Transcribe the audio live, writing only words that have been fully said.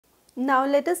Now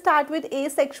let us start with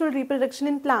asexual reproduction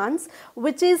in plants,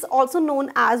 which is also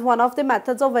known as one of the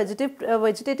methods of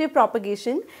vegetative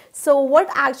propagation. So what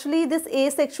actually this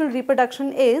asexual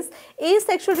reproduction is?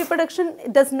 Asexual reproduction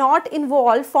does not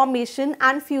involve formation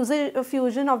and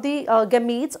fusion of the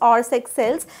gametes or sex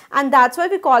cells, and that's why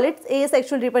we call it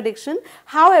asexual reproduction.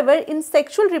 However, in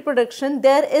sexual reproduction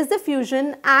there is the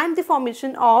fusion and the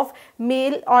formation of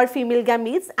male or female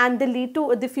gametes, and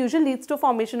the fusion leads to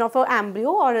formation of an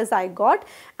embryo or a zygote.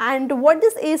 And what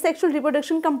this asexual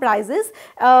reproduction comprises,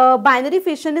 binary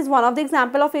fission is one of the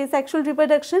example of asexual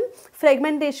reproduction,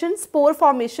 fragmentation, spore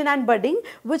formation and budding,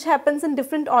 which happens in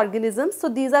different organisms. So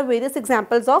these are various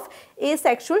examples of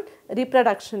asexual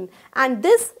reproduction, and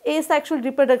this asexual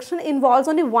reproduction involves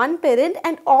only one parent,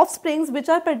 and offsprings which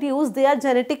are produced, they are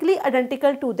genetically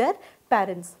identical to their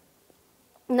parents.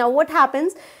 Now what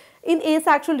happens in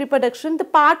asexual reproduction? The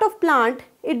part of plant,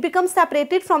 it becomes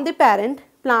separated from the parent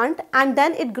plant and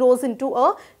then it grows into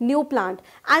a new plant,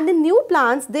 and the new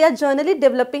plants, they are generally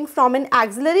developing from an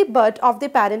axillary bud of the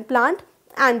parent plant,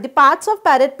 and the parts of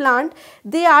parent plant,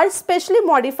 they are specially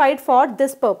modified for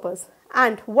this purpose.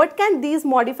 And what can these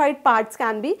modified parts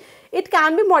can be? It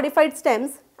can be modified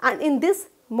stems, and in this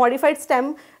modified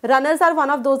stem, runners are one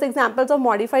of those examples of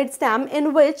modified stem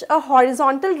in which a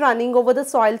horizontal running over the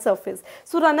soil surface.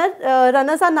 So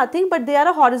runners are nothing but they are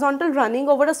a horizontal running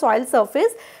over a soil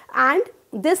surface, and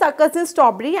this occurs in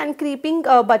strawberry and creeping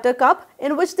buttercup,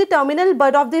 in which the terminal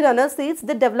bud of the runner seeds,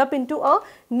 they develop into a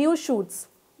new shoots.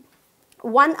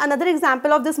 Another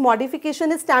example of this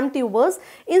modification is stem tubers.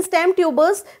 In stem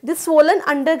tubers, the swollen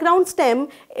underground stem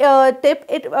tip,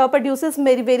 it produces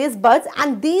various buds,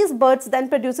 and these buds then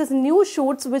produces new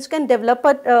shoots which can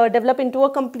develop into a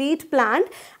complete plant,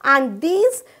 and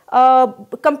these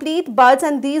complete buds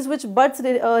and these which buds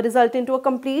result into a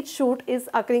complete shoot is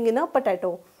occurring in a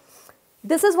potato.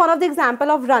 This is one of the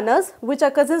example of runners which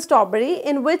occurs in strawberry,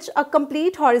 in which a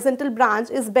complete horizontal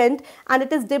branch is bent and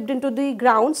it is dipped into the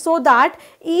ground so that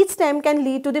each stem can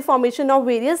lead to the formation of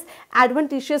various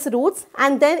adventitious roots,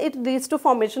 and then it leads to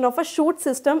formation of a shoot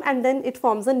system, and then it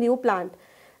forms a new plant.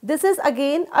 This is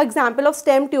again an example of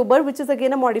stem tuber, which is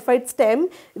again a modified stem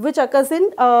which occurs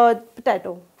in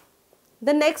potato.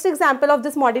 The next example of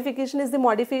this modification is the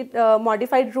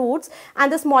modified roots,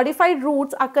 and this modified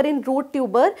roots occur in root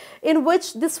tuber, in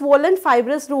which the swollen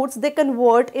fibrous roots, they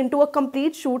convert into a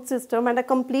complete shoot system and a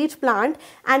complete plant,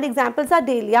 and examples are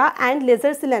dahlia and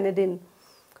lizard selenodin.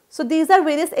 So these are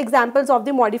various examples of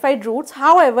the modified roots.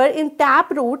 However, in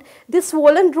taproot, the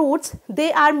swollen roots,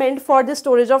 they are meant for the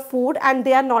storage of food and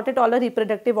they are not at all a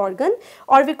reproductive organ,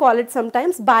 or we call it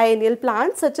sometimes biennial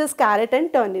plants such as carrot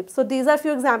and turnip. So these are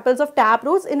few examples of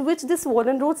taproots in which the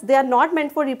swollen roots, they are not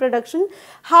meant for reproduction.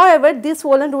 However, these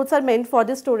swollen roots are meant for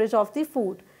the storage of the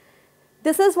food.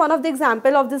 This is one of the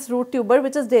example of this root tuber,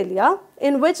 which is dahlia,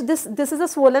 in which this is a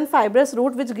swollen fibrous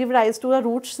root which give rise to a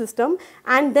root system,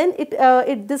 and then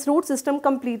this root system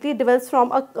completely develops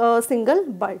from a single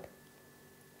bud.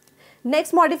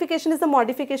 Next modification is the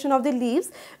modification of the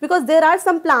leaves, because there are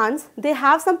some plants, they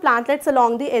have some plantlets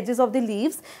along the edges of the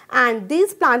leaves, and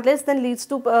these plantlets then leads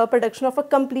to production of a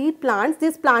complete plant.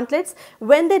 These plantlets,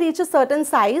 when they reach a certain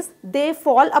size, they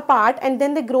fall apart and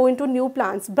then they grow into new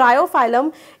plants.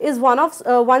 Bryophyllum is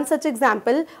one such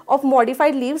example of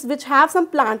modified leaves which have some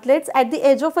plantlets at the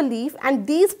edge of a leaf, and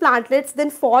these plantlets then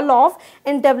fall off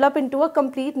and develop into a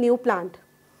complete new plant.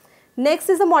 Next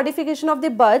is the modification of the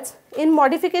buds. In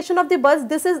modification of the buds,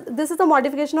 this is the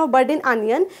modification of bud in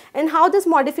onion, and how this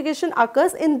modification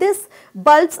occurs. In this,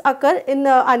 bulbs occur in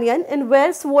onion, in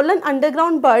where swollen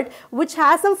underground bud which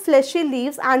has some fleshy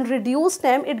leaves and reduced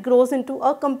stem, it grows into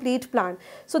a complete plant.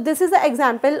 So this is the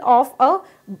example of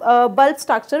a bulb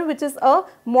structure which is a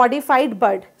modified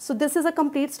bud. So this is a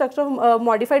complete structure of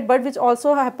modified bud which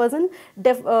also happens in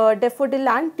daffodil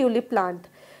and tulip plant.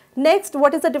 Next,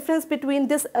 what is the difference between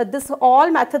this all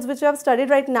methods which we have studied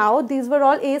right now? These were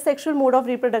all asexual mode of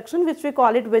reproduction, which we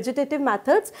call it vegetative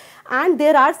methods, and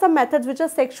there are some methods which are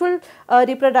sexual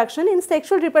reproduction. In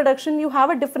sexual reproduction, you have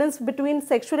a difference between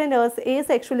sexual and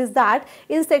asexual, is that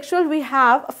in sexual we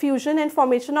have fusion and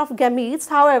formation of gametes.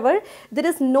 However, there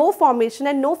is no formation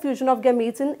and no fusion of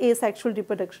gametes in asexual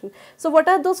reproduction. So what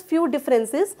are those few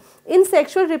differences? In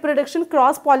sexual reproduction,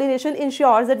 cross pollination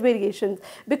ensures that variations,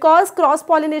 because cross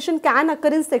pollination can occur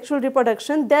in sexual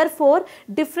reproduction, therefore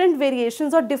different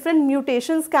variations or different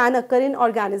mutations can occur in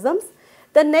organisms.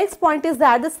 The next point is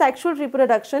that the sexual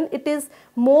reproduction, it is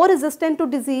more resistant to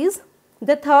disease.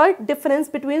 The third difference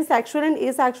between sexual and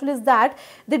asexual is that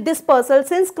the dispersal,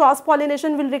 since cross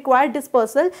pollination will require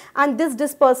dispersal, and this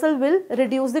dispersal will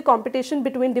reduce the competition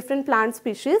between different plant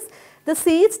species. The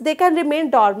seeds, they can remain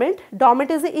dormant.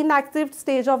 Dormant is the inactive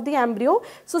stage of the embryo.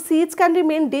 So seeds can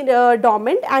remain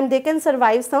dormant and they can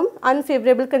survive some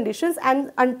unfavorable conditions,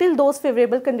 and until those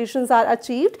favorable conditions are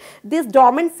achieved, this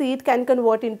dormant seed can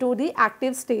convert into the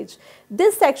active stage.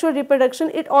 This sexual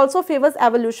reproduction, it also favors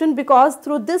evolution, because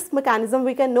through this mechanism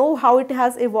we can know how it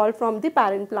has evolved from the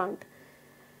parent plant.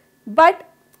 But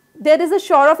there is a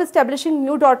shore of establishing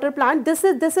new daughter plant. This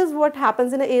is what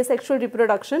happens in asexual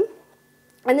reproduction.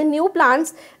 And in new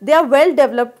plants, they are well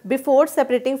developed before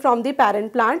separating from the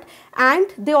parent plant, and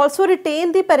they also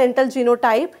retain the parental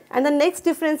genotype. And the next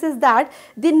difference is that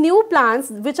the new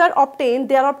plants which are obtained,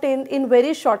 they are obtained in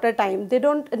very shorter time. They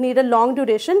don't need a long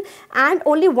duration, and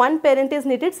only one parent is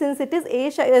needed, since it is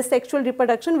asexual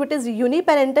reproduction which is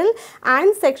uniparental,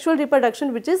 and sexual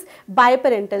reproduction which is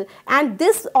biparental. And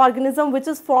this organism which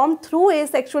is formed through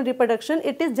asexual reproduction,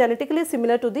 it is genetically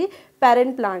similar to the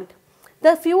parent plant.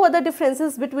 The few other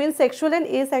differences between sexual and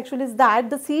asexual is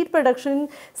that the seed production,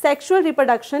 sexual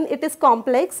reproduction, it is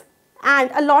complex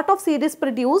and a lot of seed is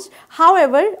produced.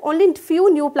 However, only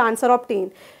few new plants are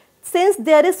obtained. Since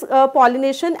there is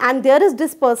pollination and there is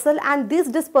dispersal, and this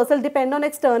dispersal depend on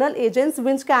external agents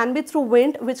which can be through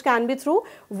wind, which can be through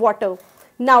water.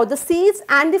 Now, the seeds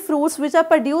and the fruits which are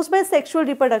produced by sexual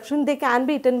reproduction, they can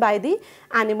be eaten by the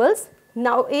animals.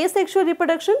 Now, asexual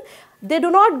reproduction, they do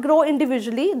not grow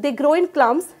individually, they grow in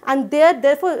clumps, and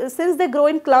therefore, since they grow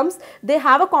in clumps, they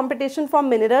have a competition for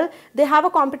mineral, they have a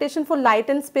competition for light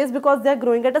and space, because they are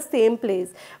growing at the same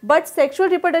place. But sexual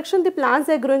reproduction, the plants,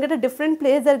 they are growing at a different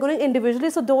place, they are growing individually,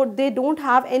 so they don't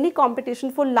have any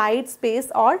competition for light,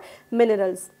 space or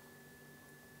minerals.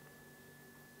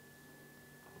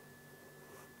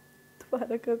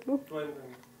 दोबारा कर लूँ,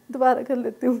 दोबारा कर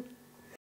लेती हूँ.